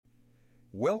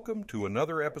Welcome to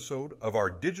another episode of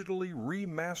our digitally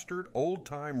remastered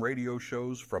old-time radio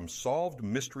shows from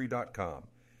SolvedMystery.com.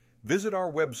 Visit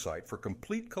our website for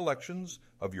complete collections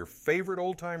of your favorite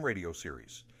old-time radio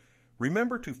series.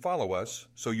 Remember to follow us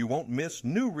so you won't miss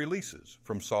new releases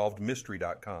from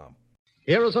SolvedMystery.com.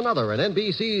 Here is another in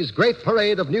NBC's great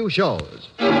parade of new shows.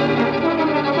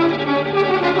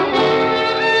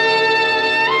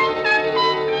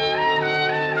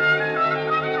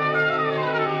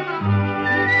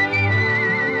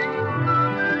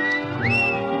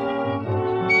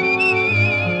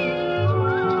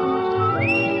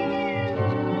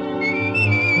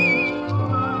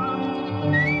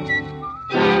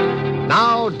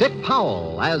 Now, Dick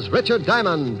Powell as Richard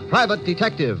Diamond, private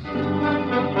detective.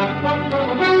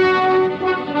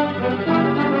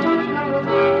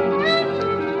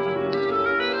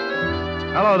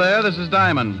 Hello there, this is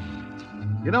Diamond.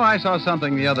 You know, I saw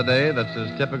something the other day that's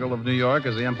as typical of New York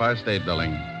as the Empire State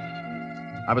Building.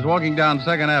 I was walking down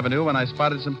 2nd Avenue when I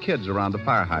spotted some kids around the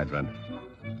fire hydrant.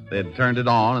 They had turned it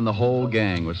on, and the whole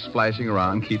gang was splashing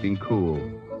around, keeping cool.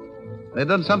 They'd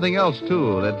done something else,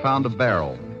 too. They'd found a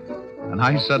barrel. And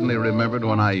I suddenly remembered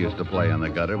when I used to play in the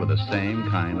gutter with the same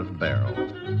kind of barrel.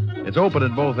 It's open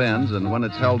at both ends, and when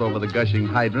it's held over the gushing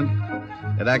hydrant,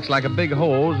 it acts like a big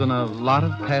hose, and a lot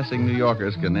of passing New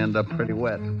Yorkers can end up pretty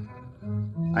wet.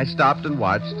 I stopped and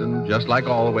watched, and just like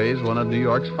always, one of New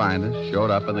York's finest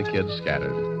showed up and the kids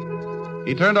scattered.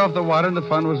 He turned off the water and the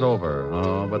fun was over.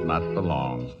 Oh, but not for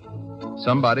long.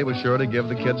 Somebody was sure to give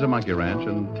the kids a monkey wrench,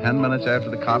 and 10 minutes after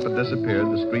the cop had disappeared,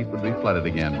 the street would be flooded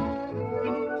again.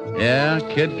 Yeah,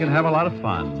 a kid can have a lot of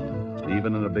fun,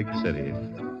 even in a big city.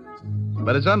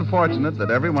 But it's unfortunate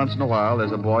that every once in a while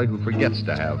there's a boy who forgets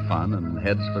to have fun and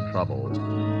heads for trouble.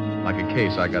 Like a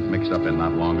case I got mixed up in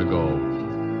not long ago.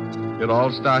 It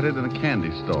all started in a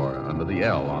candy store under the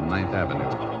L on 9th Avenue.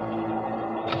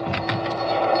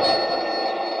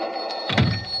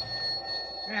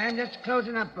 I'm just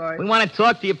closing up, boys. We want to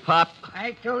talk to you, Pop.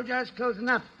 I told you I was closing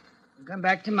up. We'll come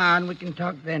back tomorrow and we can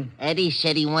talk then. Eddie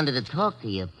said he wanted to talk to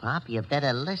you, Pop. You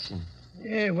better listen.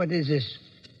 What is this?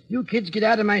 You kids get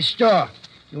out of my store.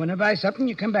 You want to buy something,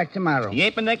 you come back tomorrow. You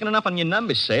ain't been making enough on your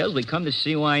number sales. We come to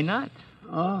see why not.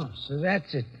 Oh, so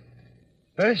that's it.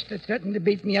 First, they threaten to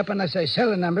beat me up unless I sell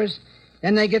the numbers.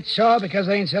 Then they get sore because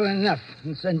I ain't selling enough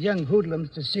and send young hoodlums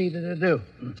to see that I do.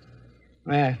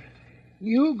 Well,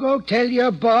 you go tell your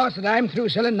boss that I'm through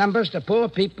selling numbers to poor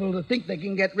people who think they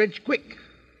can get rich quick.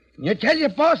 You tell your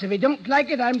boss if he don't like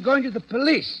it, I'm going to the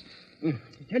police.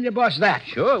 Tell your boss that.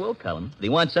 Sure, we'll tell him. But he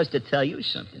wants us to tell you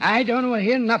something. I don't want to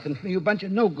hear nothing from you bunch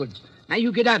of no-goods. Now,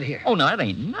 you get out of here. Oh, no, that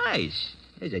ain't nice.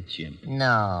 Here's a chimp.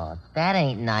 No, that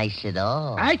ain't nice at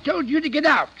all. I told you to get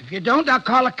out. If you don't, I'll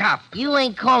call a cop. You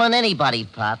ain't calling anybody,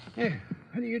 Pop. What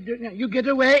are you doing now? You get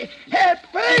away. Help,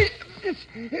 please.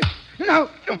 No,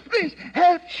 please,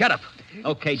 help. Shut up.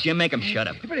 Okay, Jim, make him shut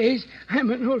up. Please,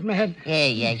 I'm an old man.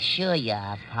 Yeah, sure you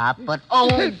are, Pop. But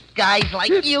old guys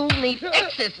like you need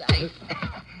exercise.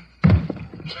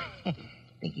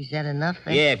 Think he's had enough,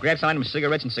 eh? Yeah, grab some items,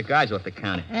 cigarettes and cigars off the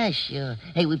counter. Sure.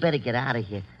 Hey, we better get out of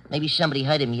here. Maybe somebody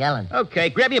heard him yelling. Okay,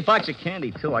 grab me a box of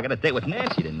candy, too. I got a date with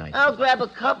Nancy tonight. I'll grab a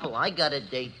couple. I got a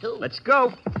date, too. Let's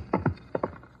go.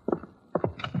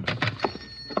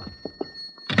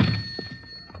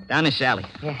 Down this alley.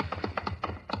 Yeah.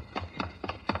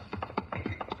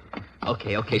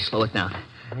 Okay, slow it down.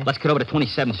 Let's get over to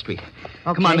 27th Street.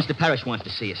 Okay. Come on, Mr. Parrish wants to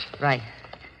see us. Right.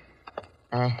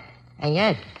 Hey,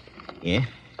 Ed. Yeah?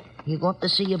 You go up to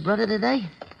see your brother today?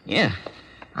 Yeah.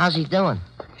 How's he doing?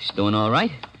 He's doing all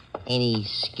right. Ain't he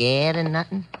scared or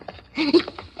nothing?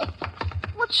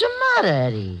 What's the matter,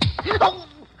 Eddie? Oh,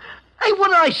 hey, what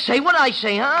did I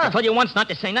say, huh? I told you once not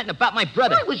to say nothing about my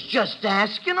brother. I was just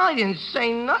asking. I didn't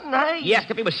say nothing, hey? You asked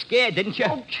if he was scared, didn't you?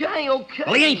 Okay.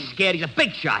 Well, he ain't scared. He's a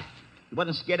big shot. He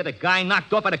wasn't scared of the guy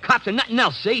knocked off by the cops or nothing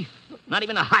else, see? Not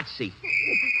even a hot seat.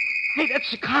 Hey,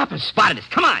 that's the cop. Spotted us.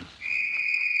 Come on.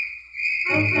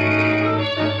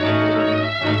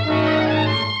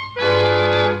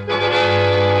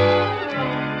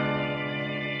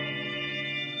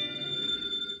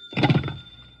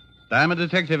 Diamond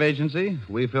Detective Agency.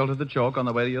 We filtered the choke on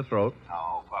the way to your throat.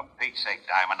 Oh, for Pete's sake,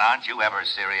 Diamond, aren't you ever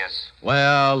serious?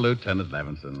 Well, Lieutenant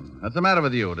Levinson, what's the matter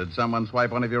with you? Did someone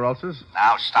swipe one of your ulcers?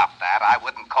 Now, stop that. I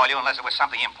wouldn't call you unless it was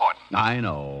something important. I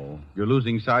know. You're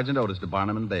losing Sergeant Otis to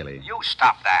Barnum and Bailey. You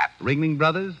stop that. Ringling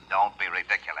Brothers? Don't be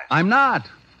ridiculous. I'm not.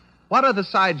 What other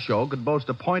sideshow could boast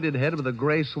a pointed head with a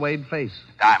gray suede face?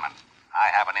 Diamond, I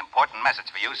have an important message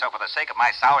for you, so for the sake of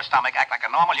my sour stomach, act like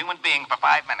a normal human being for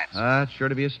 5 minutes. It's sure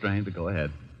to be a strain, but go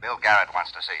ahead. Bill Garrett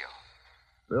wants to see you.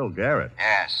 Bill Garrett?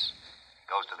 Yes.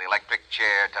 Goes to the electric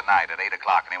chair tonight at 8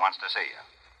 o'clock, and he wants to see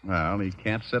you. Well, he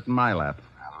can't sit in my lap.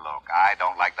 Now, look, I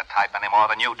don't like the type any more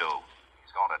than you do.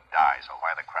 He's going to die, so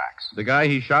why the cracks? The guy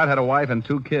he shot had a wife and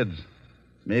 2 kids.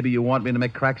 Maybe you want me to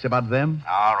make cracks about them?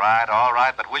 All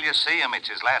right, but will you see him? It's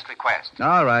his last request.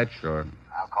 All right, sure.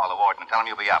 I'll call the warden and tell him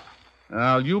you'll be up.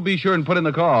 Well, you be sure and put in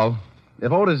the call.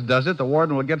 If Otis does it, the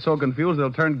warden will get so confused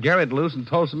they'll turn Garrett loose and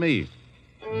toast me.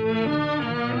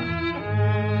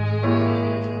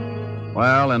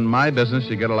 Well, in my business,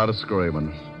 you get a lot of screwy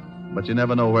ones. But you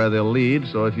never know where they'll lead,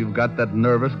 so if you've got that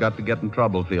nervous,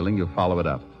 got-to-get-in-trouble feeling, you follow it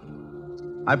up.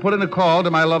 I put in a call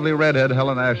to my lovely redhead,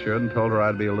 Helen Asher, and told her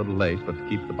I'd be a little late, but to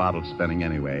keep the bottle spinning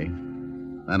anyway.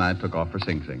 Then I took off for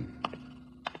Sing Sing.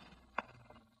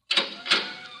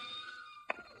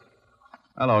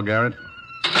 Hello, Garrett.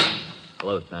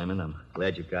 Hello, Simon. I'm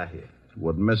glad you got here.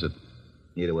 Wouldn't miss it.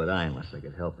 Neither would I unless I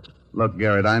could help it. Look,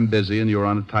 Garrett, I'm busy and you're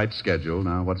on a tight schedule.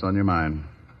 Now, what's on your mind?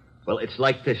 Well, it's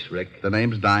like this, Rick. The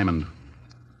name's Diamond.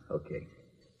 Okay.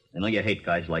 I know you hate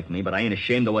guys like me, but I ain't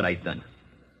ashamed of what I done.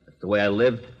 That's the way I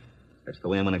lived. That's the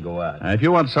way I'm going to go out. If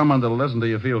you want someone that'll listen to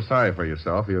you feel sorry for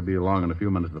yourself, he'll be along in a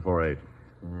few minutes before 8.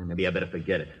 Maybe I better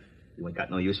forget it. You ain't got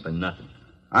no use for nothing.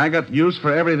 I got use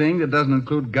for everything that doesn't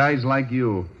include guys like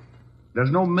you.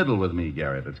 There's no middle with me,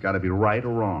 Garrett. It's got to be right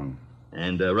or wrong.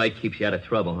 And right keeps you out of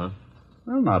trouble, huh?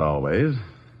 Well, not always.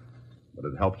 But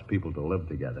it helps people to live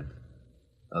together.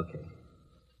 Okay.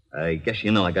 I guess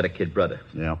you know I got a kid brother.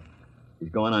 Yeah. He's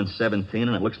going on 17,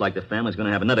 and it looks like the family's going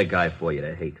to have another guy for you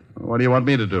to hate. What do you want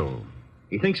me to do?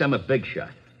 He thinks I'm a big shot.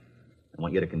 I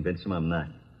want you to convince him I'm not.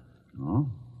 Oh?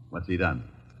 What's he done?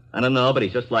 I don't know, but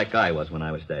he's just like I was when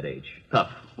I was that age.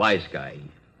 Tough, wise guy. He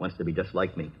wants to be just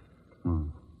like me. Oh.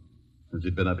 Has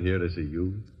he been up here to see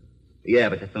you? Yeah,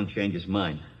 but that don't change his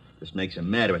mind. Just makes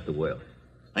him madder at the world.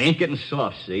 I ain't getting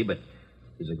soft, see, but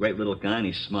he's a great little guy and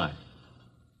he's smart.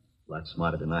 A lot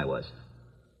smarter than I was.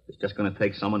 It's just going to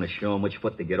take someone to show him which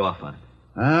foot to get off on.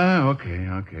 Ah,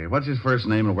 okay. What's his first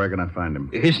name and where can I find him?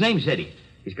 His name's Eddie.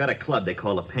 He's got a club they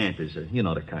call the Panthers. You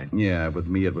know the kind. Yeah, with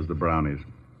me it was the Brownies.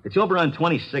 It's over on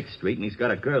 26th Street, and he's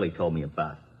got a girl he told me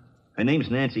about. Her name's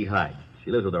Nancy Hyde.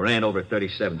 She lives with her aunt over at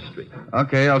 37th Street.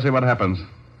 Okay, I'll see what happens.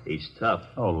 He's tough.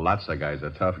 Oh, lots of guys are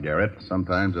tough, Garrett.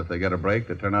 Sometimes if they get a break,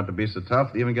 they turn out to be so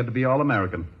tough they even get to be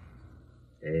All-American.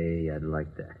 Hey, I'd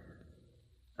like that.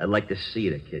 I'd like to see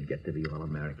the kid get to be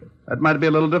All-American. That might be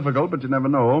a little difficult, but you never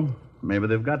know. Maybe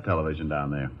they've got television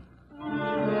down there.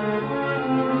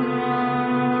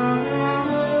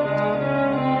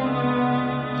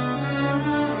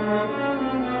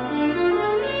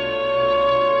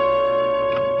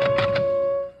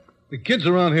 The kid's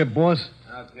around here, boss.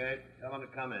 Okay, tell him to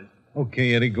come in.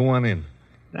 Okay, Eddie, go on in.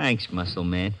 Thanks, muscle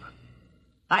man.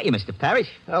 Hiya, Mr. Parrish.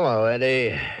 Hello,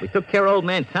 Eddie. We took care of old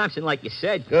man Thompson like you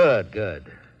said. Good.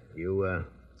 You,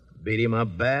 beat him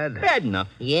up bad? Bad enough.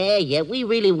 Yeah, we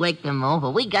really waked him over.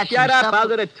 We got Shut some up, stuff... I'll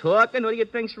do the talking. What do you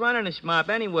think's running this mob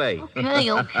anyway?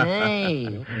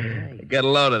 Okay. Get a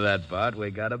load of that, Bart.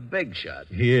 We got a big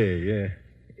shot. Yeah.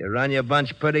 You run your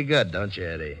bunch pretty good, don't you,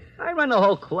 Eddie? I run the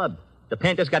whole club. The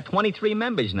Panthers got 23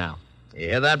 members now. You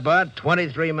hear that, Bart?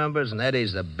 23 members, and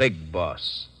Eddie's the big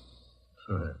boss.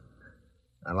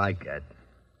 I like that.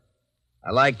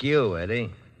 I like you,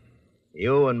 Eddie.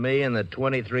 You and me and the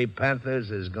 23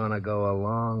 Panthers is going to go a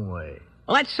long way.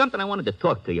 Well, that's something I wanted to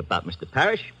talk to you about, Mr.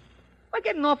 Parrish. We're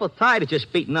getting awful tired of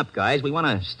just beating up guys. We want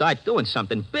to start doing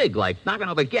something big, like knocking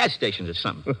over gas stations or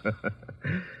something.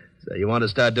 So you want to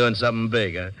start doing something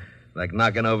big, huh? Like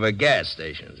knocking over gas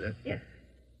stations, huh? Yeah.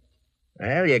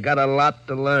 Well, you got a lot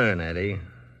to learn, Eddie.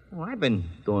 Well, I've been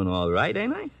doing all right,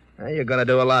 ain't I? Well, you're going to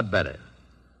do a lot better.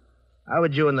 How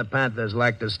would you and the Panthers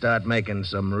like to start making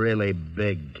some really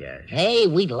big cash? Hey,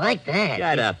 we'd like that.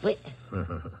 Shut up.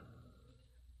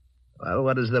 Well,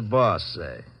 what does the boss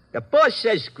say? The boss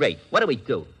says great. What do we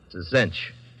do? It's a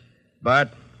cinch. Bart,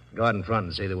 go out in front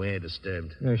and see that we ain't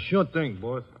disturbed. Yeah, sure thing,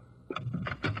 boss.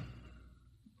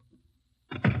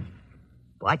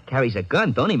 Bart carries a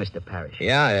gun, don't he, Mr. Parrish?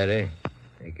 Yeah, Eddie.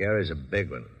 He carries a big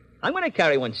one. I'm going to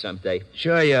carry one someday.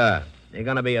 Sure you are. You're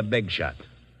going to be a big shot.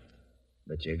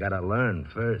 But you got to learn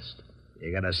first.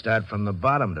 You got to start from the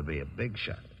bottom to be a big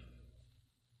shot.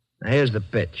 Now, here's the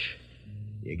pitch.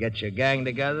 You get your gang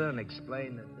together and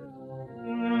explain that...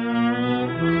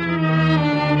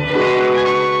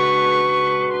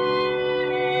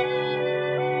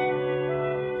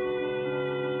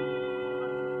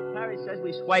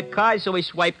 We swipe cars, so we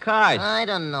swipe cars. I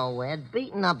don't know, Ed.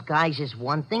 Beating up guys is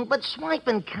one thing, but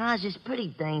swiping cars is pretty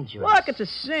dangerous. Look, it's a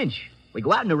cinch. We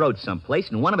go out on the road someplace,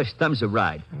 and one of us thumbs a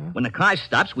ride. When the car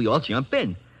stops, we all jump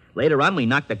in. Later on, we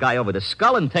knock the guy over the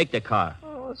skull and take the car.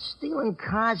 Oh, Well, stealing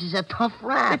cars is a tough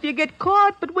rap. If you get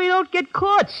caught, but we don't get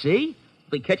caught, see?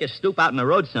 If we catch a stoop out in the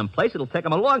road someplace, it'll take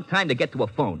him a long time to get to a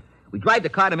phone. We drive the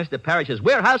car to Mr. Parrish's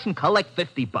warehouse and collect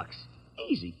 $50.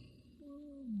 Easy.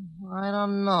 I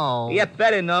don't know. You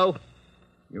better know.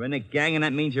 You're in the gang, and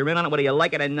that means you're in on it whether you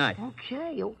like it or not.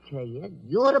 Okay, Ed.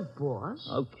 You're the boss.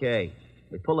 Okay.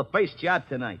 We pull the first job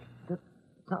tonight.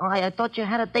 I thought you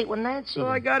had a date with Nancy. So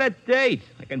I got a date.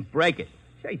 I can break it.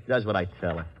 She does what I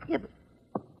tell her. Yeah, but...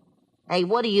 Hey,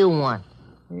 what do you want?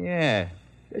 Yeah.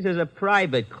 This is a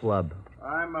private club.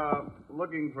 I'm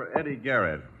looking for Eddie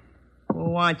Garrett. Who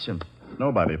wants him?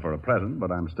 Nobody for a present,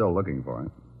 but I'm still looking for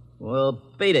him. Well,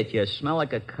 beat it. You smell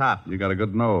like a cop. You got a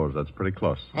good nose. That's pretty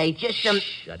close. Hey, just some...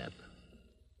 Shut up.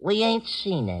 We ain't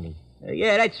seen Eddie.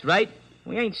 Yeah, that's right.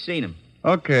 We ain't seen him.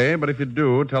 Okay, but if you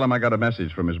do, tell him I got a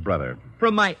message from his brother.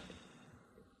 From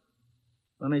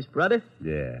his brother?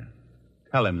 Yeah.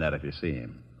 Tell him that if you see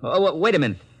him. Oh, wait a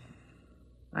minute.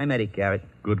 I'm Eddie Garrett.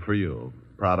 Good for you.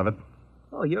 Proud of it?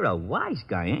 Oh, you're a wise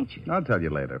guy, ain't you? I'll tell you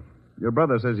later. Your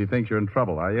brother says he thinks you're in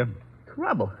trouble, are you?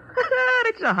 Trouble?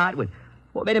 That's a hot one.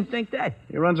 What made him think that?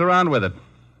 He runs around with it.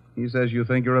 He says you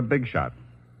think you're a big shot.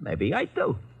 Maybe I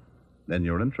do. Then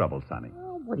you're in trouble, Sonny.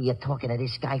 Oh, what are you talking to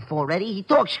this guy for, Eddie? He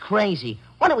talks crazy.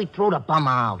 Why don't we throw the bum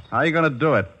out? How are you going to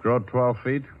do it? Grow 12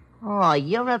 feet? Oh,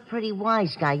 you're a pretty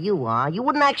wise guy, you are. You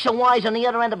wouldn't act so wise on the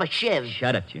other end of a shiv.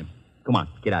 Shut up, Jim. Come on,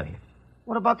 get out of here.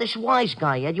 What about this wise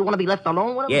guy, Ed? You want to be left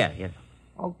alone with him? Yeah.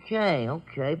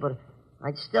 Okay, but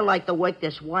I'd still like to work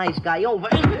this wise guy over.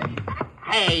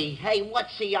 Hey,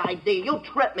 what's the idea? You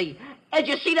tripped me. Ed,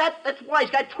 you see that? That wise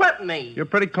guy tripped me. You're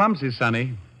pretty clumsy,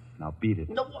 Sonny. Now beat it.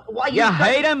 No, why You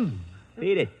hate him?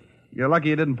 Beat it. You're lucky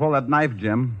you didn't pull that knife,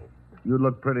 Jim. You'd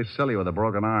look pretty silly with a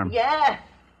broken arm. Yeah?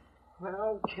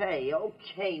 Okay,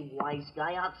 wise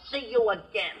guy. I'll see you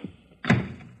again.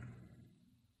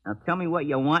 Now tell me what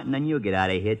you want, and then you get out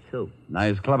of here, too.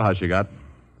 Nice clubhouse you got.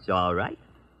 It's all right.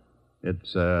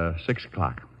 It's 6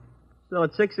 o'clock. So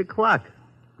it's 6 o'clock.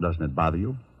 Doesn't it bother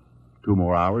you? 2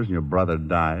 more hours and your brother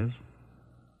dies.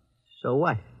 So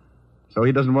what? So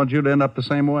he doesn't want you to end up the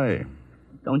same way.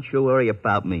 Don't you worry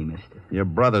about me, mister. Your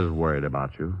brother's worried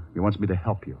about you. He wants me to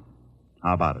help you.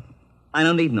 How about it? I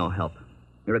don't need no help.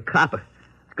 You're a copper.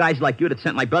 It's guys like you that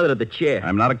sent my brother to the chair.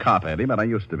 I'm not a cop, Eddie, but I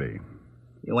used to be.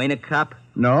 You ain't a cop?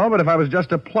 No, but if I was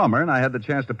just a plumber and I had the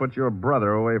chance to put your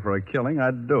brother away for a killing,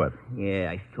 I'd do it. Yeah,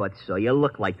 I thought so. You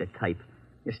look like the type.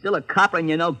 You're still a copper and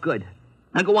you're no good.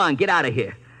 Now go on, get out of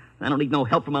here. I don't need no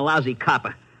help from a lousy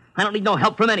copper. I don't need no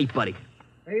help from anybody.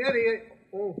 Hey, Eddie.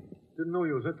 Didn't know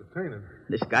you was entertaining.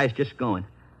 This guy's just going.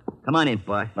 Come on in,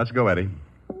 boy. Let's go, Eddie.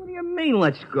 What do you mean,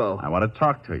 let's go? I want to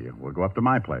talk to you. We'll go up to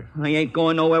my place. I ain't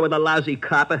going nowhere with a lousy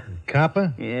copper.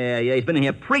 Copper? Yeah, he's been in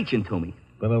here preaching to me.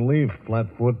 Better leave,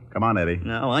 Flatfoot. Come on, Eddie.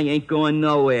 No, I ain't going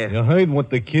nowhere. You heard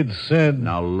what the kid said.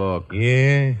 Now, look.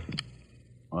 Yeah?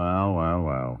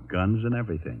 Well. Guns and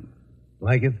everything.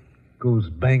 Like it? Goes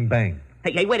bang, bang.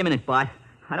 Hey, wait a minute, Bart.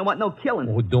 I don't want no killing.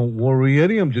 Oh, don't worry,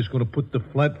 Eddie. I'm just going to put the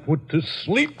Flatfoot to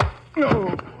sleep.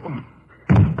 Oh.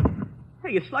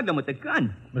 Hey, you slugged him with the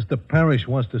gun. Mr. Parrish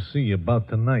wants to see you about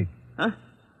tonight. Huh?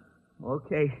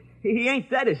 Okay. He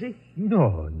ain't dead, is he?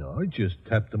 No, I just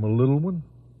tapped him a little one.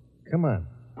 Come on.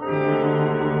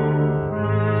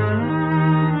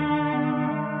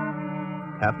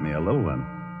 Tap me a little one.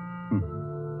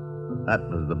 That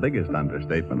was the biggest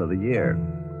understatement of the year.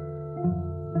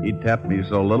 He tapped me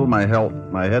so little my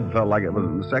head felt like it was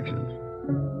in sections.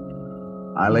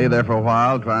 I lay there for a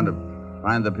while trying to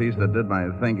find the piece that did my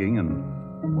thinking,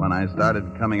 and when I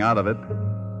started coming out of it,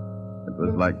 it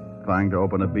was like trying to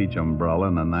open a beach umbrella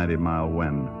in a 90-mile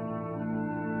wind.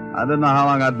 I didn't know how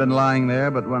long I'd been lying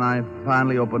there, but when I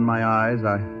finally opened my eyes,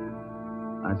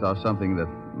 I saw something that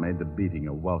made the beating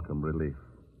a welcome relief.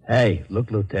 Hey,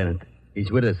 look, Lieutenant.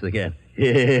 He's with us again.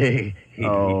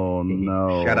 Oh,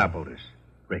 no. Shut up, Otis.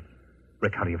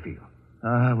 Rick, how do you feel?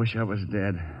 I wish I was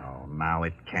dead. Oh, now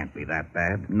it can't be that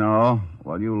bad. No?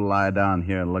 Well, you lie down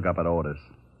here and look up at Otis.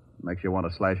 Makes you want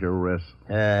to slash your wrist.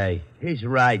 Hey, he's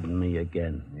riding me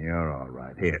again. You're all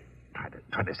right. Here,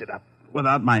 try to sit up.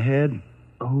 Without my head?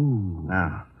 Oh.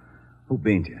 Now, who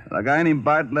beaned you? A guy named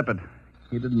Bart Lippett.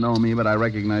 He didn't know me, but I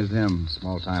recognized him.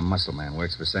 Small-time muscle man.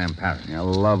 Works for Sam Parrish. A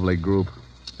lovely group.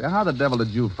 Say, how the devil did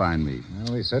you find me?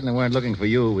 Well, we certainly weren't looking for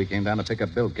you. We came down to pick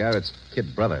up Bill Garrett's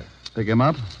kid brother. Pick him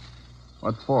up?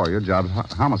 What for? Your job's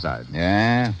homicide.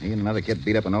 Yeah, he and another kid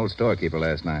beat up an old storekeeper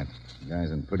last night. The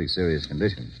guy's in pretty serious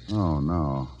condition. Oh,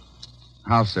 no.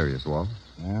 How serious, Walt?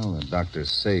 Well, the doctors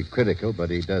say critical, but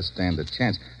he does stand a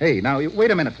chance. Hey, now,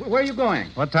 wait a minute. Where are you going?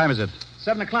 What time is it?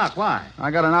 7 o'clock. Why?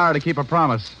 I got an hour to keep a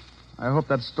promise. I hope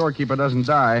that storekeeper doesn't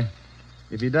die.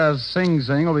 If he does, Sing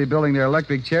Sing will be building their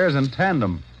electric chairs in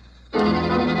tandem.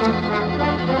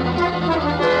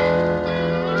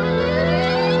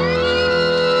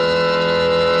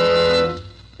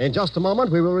 In just a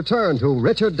moment, we will return to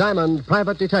Richard Diamond,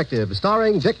 Private Detective,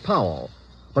 starring Dick Powell.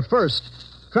 But first,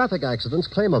 traffic accidents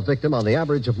claim a victim on the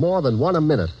average of more than one a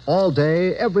minute, all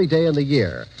day, every day in the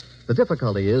year. The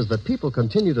difficulty is that people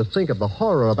continue to think of the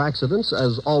horror of accidents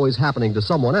as always happening to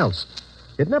someone else.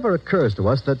 It never occurs to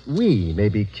us that we may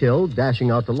be killed dashing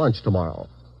out to lunch tomorrow.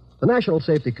 The National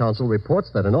Safety Council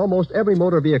reports that in almost every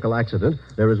motor vehicle accident,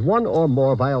 there is one or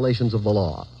more violations of the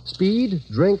law. Speed,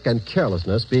 drink, and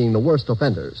carelessness being the worst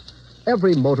offenders.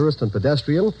 Every motorist and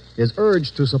pedestrian is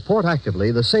urged to support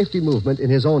actively the safety movement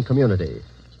in his own community.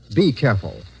 Be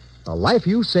careful. The life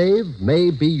you save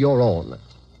may be your own.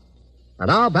 And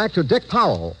now back to Dick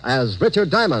Powell as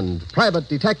Richard Diamond, Private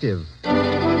Detective.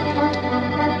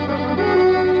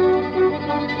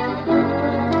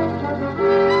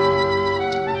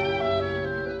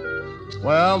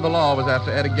 Well, the law was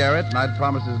after Eddie Garrett, and I'd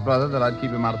promised his brother that I'd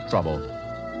keep him out of trouble.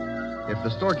 If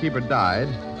the storekeeper died,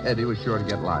 Eddie was sure to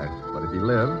get life. But if he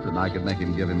lived, and I could make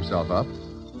him give himself up,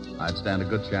 I'd stand a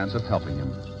good chance of helping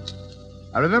him.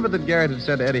 I remembered that Garrett had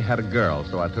said Eddie had a girl,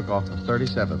 so I took off to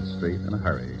 37th Street in a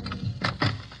hurry.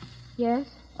 Yes?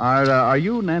 Are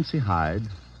you Nancy Hyde?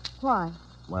 Why?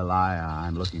 Well,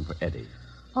 I'm looking for Eddie.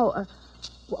 Oh,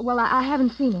 well, I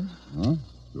haven't seen him. Huh?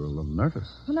 You're a little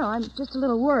nervous. Well, no, I'm just a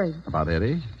little worried. About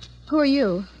Eddie? Who are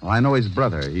you? Well, I know his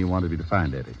brother. He wanted me to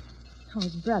find Eddie. Oh,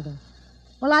 his brother.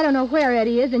 Well, I don't know where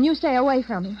Eddie is, and you stay away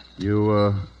from him.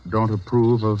 You, don't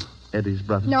approve of Eddie's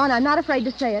brother? No, and I'm not afraid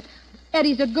to say it.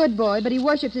 Eddie's a good boy, but he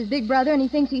worships his big brother, and he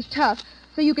thinks he's tough.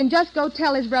 So you can just go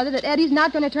tell his brother that Eddie's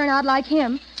not going to turn out like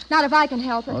him. Not if I can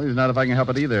help it. Well, he's not if I can help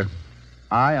it either.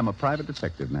 I am a private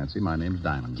detective, Nancy. My name's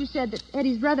Diamond. You said that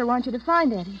Eddie's brother wants you to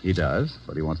find Eddie. He does,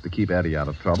 but he wants to keep Eddie out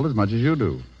of trouble as much as you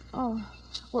do. Oh,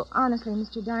 well, honestly,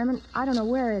 Mr. Diamond, I don't know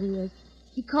where Eddie is.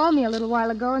 He called me a little while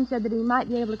ago and said that he might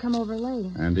be able to come over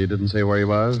later. And he didn't say where he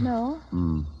was? No.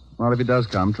 Well, if he does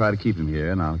come, try to keep him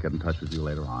here, and I'll get in touch with you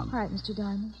later on. All right, Mr.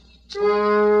 Diamond.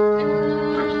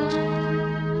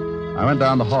 I went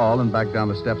down the hall and back down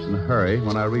the steps in a hurry.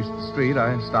 When I reached the street,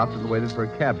 I stopped and waited for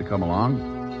a cab to come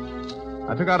along.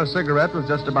 I took out a cigarette, was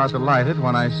just about to light it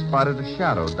when I spotted a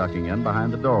shadow ducking in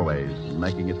behind the doorways and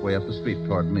making its way up the street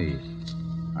toward me.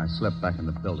 I slipped back in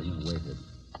the building and waited.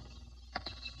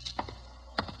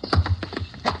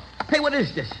 Hey, what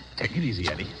is this? Take it easy,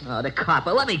 Eddie. Oh, the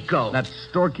copper. Let me go. That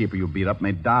storekeeper you beat up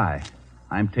may die.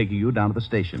 I'm taking you down to the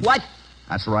station. What?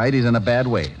 That's right. He's in a bad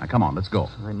way. Now, come on, let's go.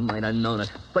 I might have known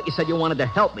it. But you said you wanted to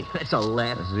help me. That's a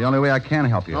laugh. This is the only way I can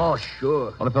help you. Oh,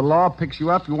 sure. Well, if the law picks you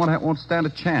up, you won't stand a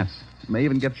chance. You may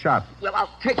even get shot. Well, I'll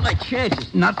take my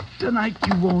chances. Not tonight,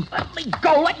 you won't. Let me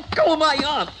go. Let go of my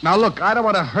arm. Now, look, I don't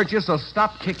want to hurt you, so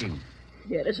stop kicking.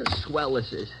 Yeah, this is swell,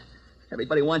 this is.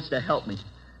 Everybody wants to help me.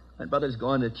 My brother's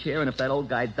going to chair, and if that old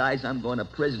guy dies, I'm going to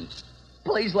prison.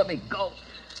 Please let me go.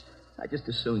 I'd just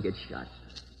as soon get shot.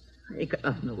 I ain't got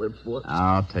nothing to live for.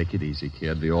 Now, take it easy,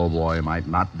 kid. The old boy might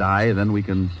not die, then we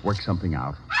can work something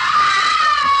out.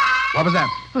 What was that?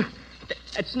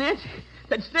 That's Nancy.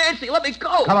 That's Nancy. Let me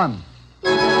go. Come on.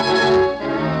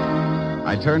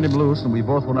 I turned him loose, and we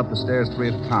both went up the stairs 3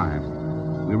 at a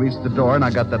time. We reached the door, and I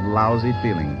got that lousy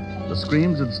feeling. The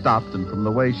screams had stopped, and from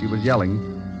the way she was yelling,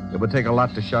 it would take a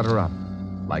lot to shut her up.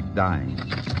 Like dying.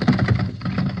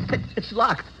 It's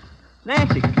locked.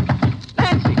 Nancy.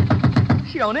 Nancy.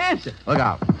 She don't answer. Look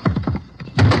out.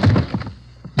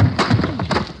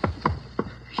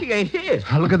 She ain't here.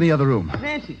 Look in the other room.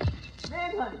 Nancy.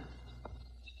 Man, honey.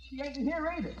 She ain't in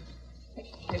here either.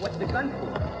 Hey, what's the gun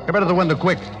for? Come out of the window,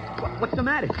 quick. What's the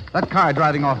matter? That car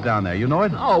driving off down there. You know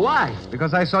it? Oh, why?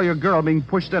 Because I saw your girl being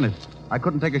pushed in it. I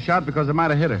couldn't take a shot because it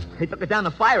might have hit her. They took her down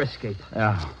the fire escape.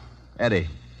 Yeah.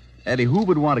 Eddie, who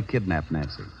would want to kidnap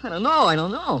Nancy? I don't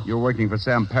know. You're working for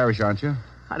Sam Parrish, aren't you?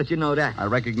 How did you know that? I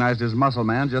recognized his muscle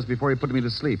man just before he put me to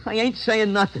sleep. I ain't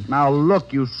saying nothing. Now,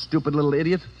 look, you stupid little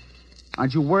idiot.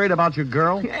 Aren't you worried about your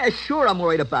girl? Yeah, sure I'm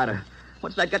worried about her.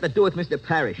 What's that got to do with Mr.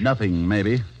 Parrish? Nothing,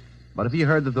 maybe. But if he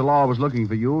heard that the law was looking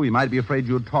for you, he might be afraid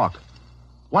you'd talk.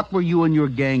 What were you and your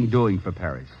gang doing for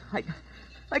Parrish?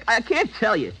 I can't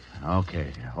tell you.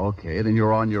 Okay, then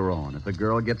you're on your own. If the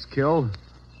girl gets killed,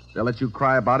 they'll let you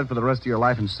cry about it for the rest of your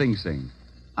life in Sing Sing.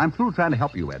 I'm through trying to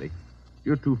help you, Eddie.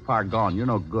 You're too far gone. You're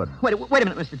no good. Wait a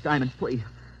minute, Mr. Diamond, please.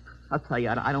 I'll tell you,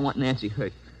 I don't want Nancy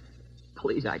hurt.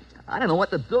 Please, I don't know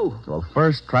what to do. Well,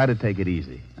 first, try to take it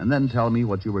easy, and then tell me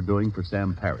what you were doing for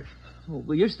Sam Parrish. Well,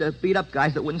 we used to beat up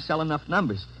guys that wouldn't sell enough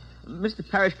numbers. Mr.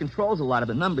 Parrish controls a lot of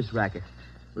the numbers racket.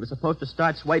 We were supposed to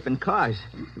start swiping cars.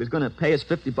 He was going to pay us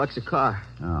 $50 a car.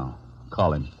 Oh,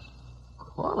 call him.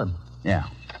 Call him? Yeah.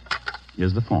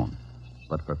 Here's the phone.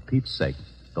 But for Pete's sake,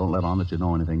 don't let on that you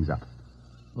know anything's up.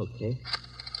 Okay.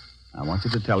 I want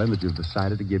you to tell him that you've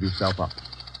decided to give yourself up.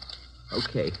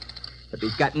 Okay. If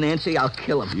he's got Nancy, I'll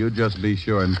kill him. You just be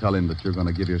sure and tell him that you're going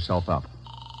to give yourself up.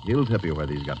 He'll tip you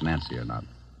whether he's got Nancy or not.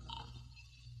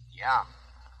 Yeah.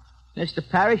 Mr.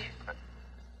 Parrish?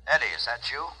 Eddie, is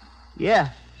that you?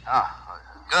 Yeah. Oh,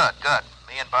 good.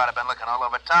 Me and Bart have been looking all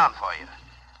over town for you.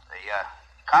 The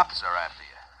cops are after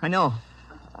you. I know.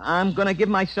 I'm going to give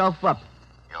myself up.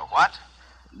 You what?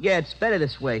 Yeah, it's better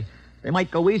this way. They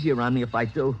might go easier on me if I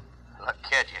do. Look,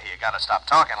 kid, you got to stop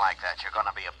talking like that. You're going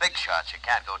to be a big shot. You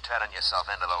can't go turning yourself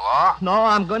into the law. No,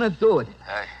 I'm going to do it.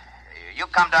 You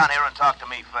come down here and talk to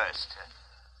me first.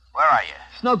 Where are you?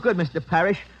 It's no good, Mr.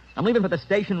 Parrish. I'm leaving for the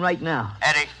station right now.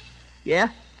 Eddie? Yeah?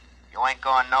 You ain't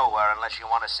going nowhere unless you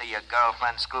want to see your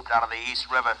girlfriend scooped out of the East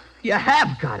River. You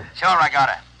have got her. Sure, I got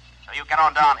her. So you get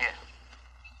on down here.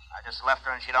 I just left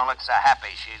her and she don't look so happy.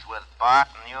 She's with Bart,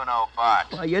 and you know Bart.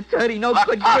 Well, you're dirty, no Look,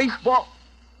 good Pop. greaseball.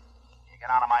 You get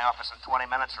out of my office in 20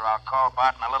 minutes or I'll call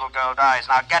Bart and the little girl dies.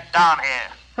 Now get down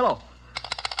here. Hello.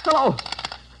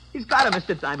 He's got her,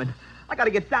 Mr. Diamond. I got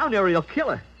to get down there or he'll kill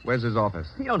her. Where's his office?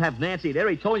 He don't have Nancy there.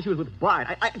 He told me she was with Bart.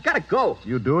 I got to go.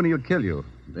 You do, and he'll kill you.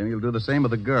 Then he'll do the same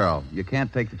with the girl. You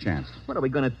can't take the chance. What are we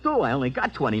going to do? I only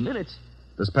got 20 minutes.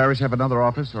 Does Parrish have another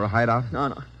office or a hideout?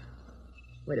 No.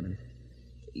 Wait a minute.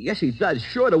 Yes, he does.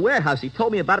 Sure, the warehouse. He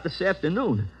told me about it this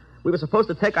afternoon. We were supposed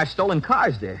to take our stolen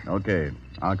cars there. Okay.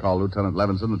 I'll call Lieutenant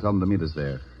Levinson and tell him to meet us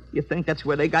there. You think that's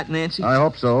where they got Nancy? I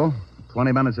hope so.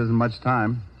 20 minutes isn't much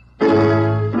time.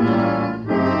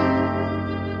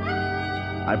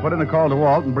 I put in a call to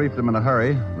Walt and briefed him in a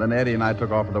hurry. Then Eddie and I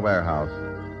took off for the warehouse.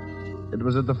 It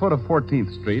was at the foot of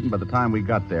 14th Street, and by the time we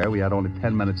got there, we had only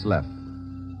 10 minutes left.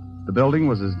 The building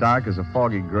was as dark as a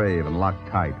foggy grave and locked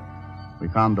tight. We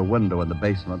found a window in the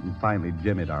basement and finally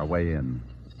jimmied our way in.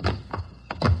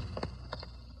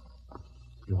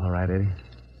 You all right, Eddie?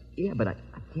 Yeah, but I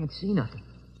can't see nothing.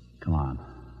 Come on.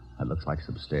 That looks like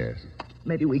some stairs.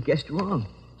 Maybe we guessed wrong.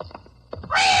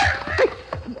 Hey,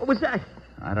 what was that?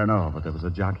 I don't know, but there was a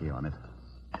jockey on it.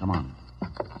 Come on.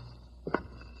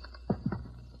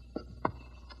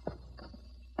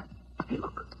 Hey,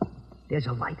 look. There's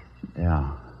a light.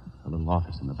 Yeah, a little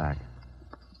office in the back.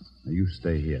 Now, you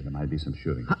stay here. There might be some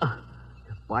shooting.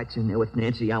 If Bart's in there with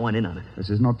Nancy, I want in on it. This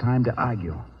is no time to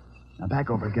argue. Now, back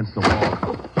over against the wall.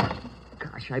 Oh.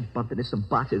 Gosh, I bumped into some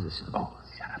boxes or something. Oh,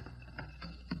 shut up.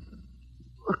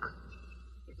 Look.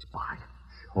 It's Bart.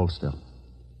 Hold still.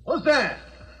 Who's that?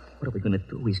 What are we going to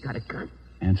do? He's got a gun.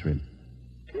 Answer him.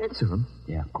 Answer him?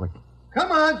 Yeah, quick.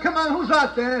 Come on. Who's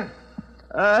out there?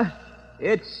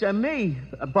 It's me,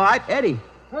 Bart, Eddie.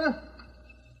 Huh?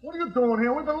 What are you doing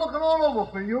here? We've been looking all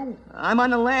over for you. I'm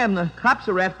on the lam. The cops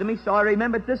are after me, so I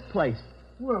remembered this place.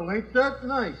 Well, ain't that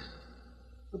nice?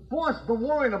 The boss has been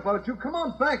worrying about you. Come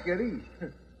on back, Eddie.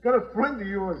 Got a friend of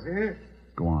yours here.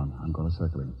 Go on. I'm going to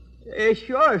circle him.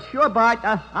 Sure, Bart.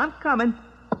 I'm coming.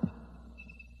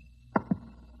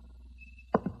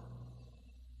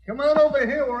 Come on over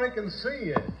here where I can see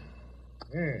you.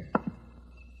 Yeah.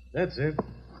 That's it.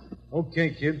 Okay,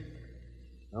 kid.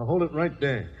 Now hold it right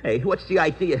there. Hey, what's the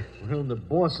idea? Well, the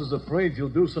boss is afraid you'll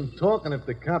do some talking if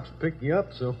the cops pick you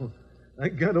up, so I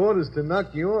got orders to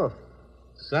knock you off.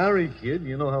 Sorry, kid.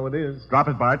 You know how it is. Drop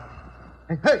it, Bart.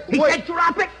 Hey, He wait. said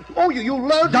drop it! Oh, you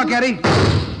loud... Duck, Eddie.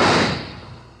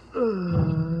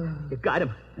 You got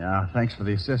him. Yeah, thanks for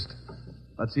the assist.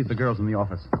 Let's see if the girl's in the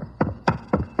office.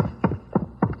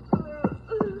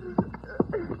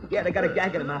 Yeah, they got a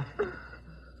gag in him out.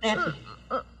 Nancy.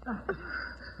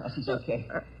 Oh, she's okay.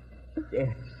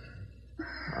 There.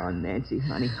 Oh, Nancy,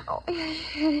 honey. Oh,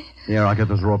 Here, I'll get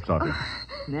those ropes off you.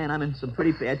 Man, I'm in some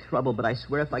pretty bad trouble, but I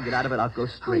swear if I get out of it, I'll go oh,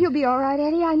 straight. you'll be all right,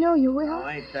 Eddie. I know you will. Oh,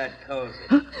 ain't that cozy?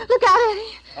 Look out,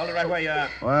 Eddie. Hold it right where you are.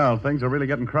 Well, things are really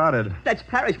getting crowded. That's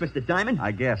Parrish, Mr. Diamond.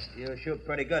 I guessed. You shoot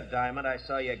pretty good, Diamond. I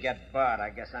saw you get Bart.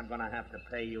 I guess I'm going to have to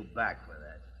pay you back for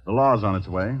that. The law's on its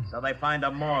way. So they find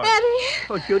a morgue. Eddie.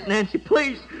 Don't shoot Nancy,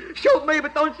 please. Shoot me,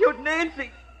 but don't shoot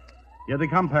Nancy. Here they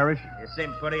come, Parrish. You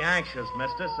seem pretty anxious,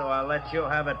 mister, so I'll let you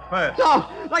have it first. No,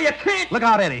 you can't. Look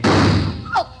out, Eddie.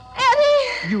 Oh,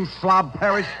 Eddie. You slob,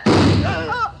 Parrish.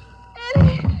 Oh,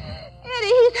 Eddie. Eddie,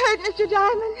 he's hurt, Mr.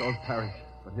 Diamond. So's Parrish,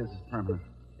 but his is permanent.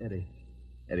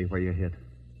 Eddie, where you hit?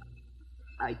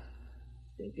 I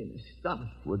think in the stomach.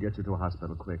 We'll get you to a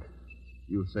hospital quick.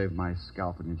 You saved my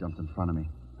scalp when you jumped in front of me.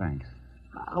 Thanks.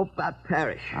 How about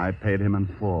Parrish? I paid him in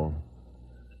full.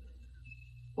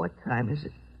 What time is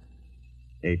it?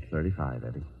 8:35,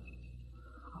 Eddie.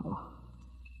 Oh.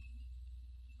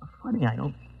 Funny, I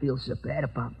don't feel so bad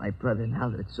about my brother now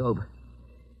that it's over.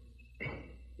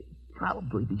 He'd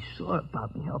probably be sore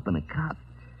about me helping a cop.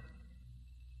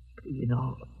 But,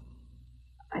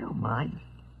 I don't mind.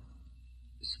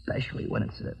 Especially when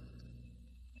it's a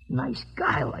nice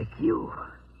guy like you.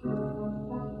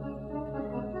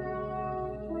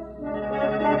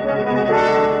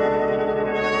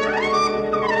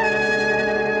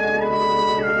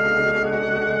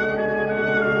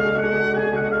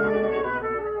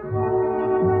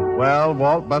 Well,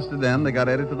 Walt busted in. They got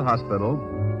Eddie to the hospital.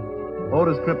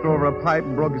 Otis tripped over a pipe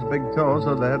and broke his big toe,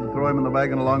 so they had to throw him in the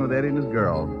wagon along with Eddie and his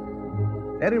girl.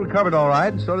 Eddie recovered all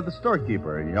right, and so did the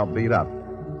storekeeper. He helped beat up.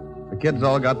 The kids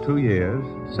all got 2 years,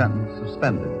 sentence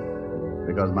suspended,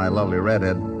 because my lovely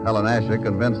redhead, Helen Asher,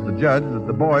 convinced the judge that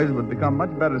the boys would become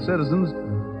much better citizens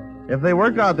if they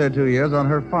worked out their 2 years on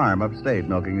her farm upstate,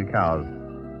 milking the cows.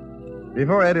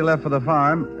 Before Eddie left for the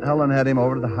farm, Helen had him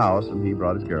over to the house, and he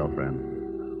brought his girlfriend.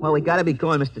 Well, we gotta be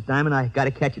going, Mr. Diamond. I gotta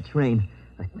catch a train.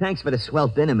 Thanks for the swell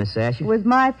dinner, Miss Asher. It was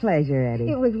my pleasure, Eddie.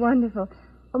 It was wonderful.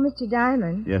 Oh, Mr.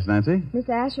 Diamond. Yes, Nancy? Miss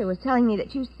Asher was telling me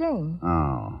that you sing.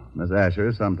 Oh, Miss Asher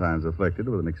is sometimes afflicted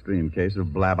with an extreme case of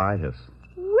blabitis.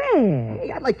 Rick.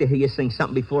 Hey, I'd like to hear you sing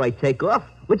something before I take off.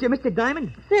 Would you, Mr.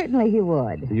 Diamond? Certainly he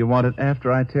would. Do you want it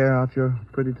after I tear out your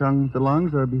pretty tongue with the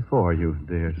lungs or before, you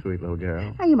dear, sweet little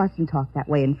girl? Now, you mustn't talk that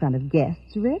way in front of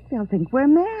guests, Rick. They'll think we're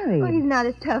married. Oh, he's not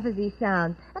as tough as he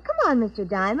sounds. Now, come on, Mr.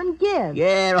 Diamond, give.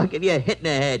 Yeah, I'll give you a hit in the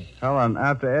head. Helen,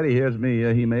 after Eddie hears me,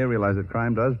 he may realize that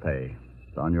crime does pay.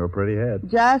 It's on your pretty head.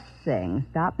 Just sing.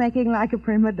 Stop making like a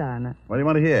prima donna. What do you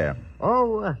want to hear?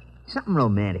 Oh, something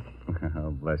romantic.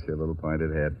 Oh, bless your little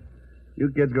pointed head. You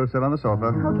kids go sit on the sofa.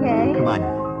 Okay. Come on.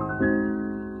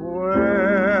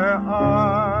 Where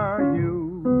are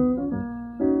you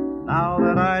now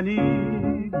that I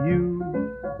need you?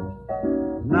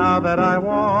 Now that I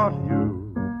want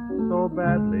you so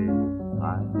badly,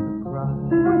 I cry. What's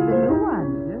the new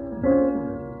one?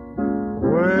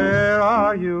 Where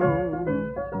are you?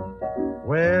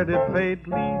 Where did fate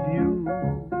lead you?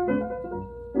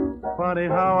 Funny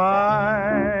how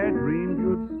I dreamed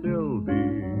you'd still be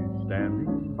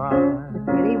standing by. The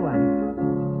pretty one.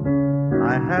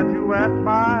 I had you at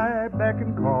my beck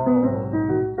and call.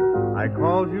 I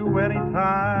called you any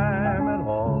time at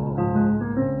all.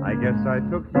 I guess I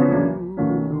took you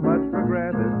too much for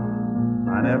granted.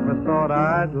 I never thought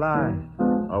I'd lie,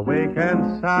 awake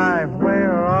and sigh.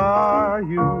 Where are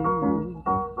you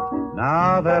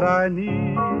now that I need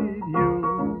you?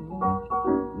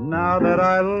 Now that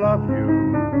I love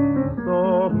you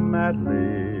so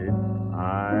madly,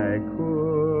 I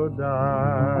could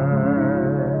die.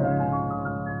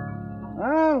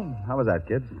 Oh, how was that,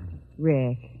 kids?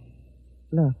 Rick,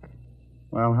 look.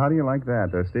 Well, how do you like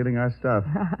that? They're stealing our stuff.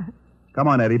 Come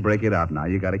on, Eddie, break it up now.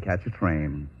 You got to catch a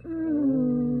train.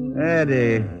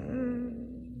 Eddie.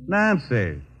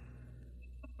 Nancy.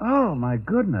 Oh, my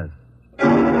goodness.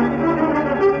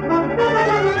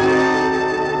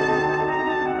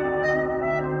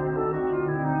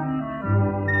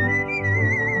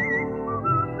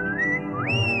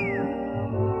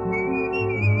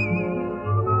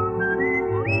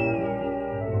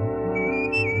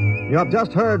 You have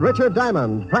just heard Richard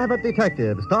Diamond, Private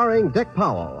Detective, starring Dick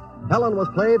Powell. Helen was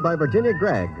played by Virginia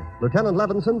Gregg, Lieutenant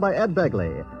Levinson by Ed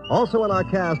Begley. Also in our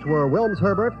cast were Wilms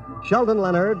Herbert, Sheldon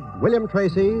Leonard, William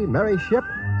Tracy, Mary Shipp,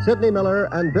 Sidney Miller,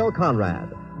 and Bill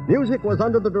Conrad. Music was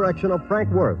under the direction of Frank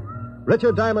Worth.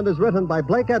 Richard Diamond is written by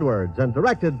Blake Edwards and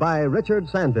directed by Richard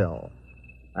Sandville.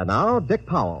 And now, Dick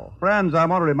Powell. Friends, I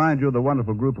want to remind you of the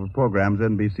wonderful group of programs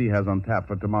NBC has on tap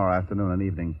for tomorrow afternoon and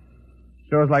evening.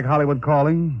 Shows like Hollywood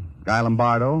Calling, Guy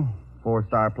Lombardo,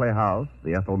 Four-Star Playhouse,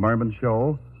 The Ethel Merman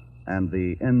Show, and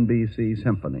the NBC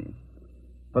Symphony.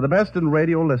 For the best in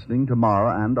radio listening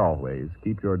tomorrow and always,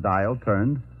 keep your dial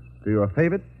turned to your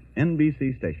favorite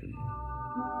NBC station.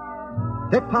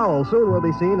 Dick Powell soon will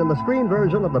be seen in the screen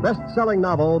version of the best-selling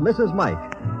novel, Mrs.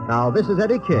 Mike. Now, this is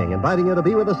Eddie King, inviting you to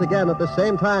be with us again at the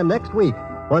same time next week,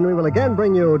 when we will again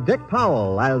bring you Dick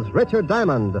Powell as Richard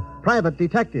Diamond, Private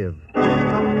Detective.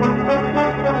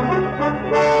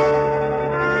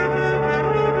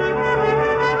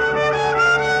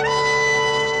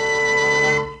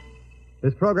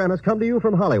 This program has come to you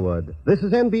from Hollywood. This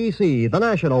is NBC, the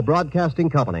national broadcasting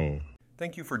company.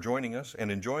 Thank you for joining us and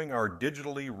enjoying our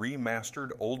digitally remastered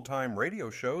old-time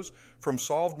radio shows from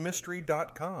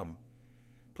SolvedMystery.com.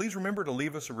 Please remember to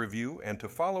leave us a review and to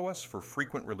follow us for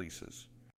frequent releases.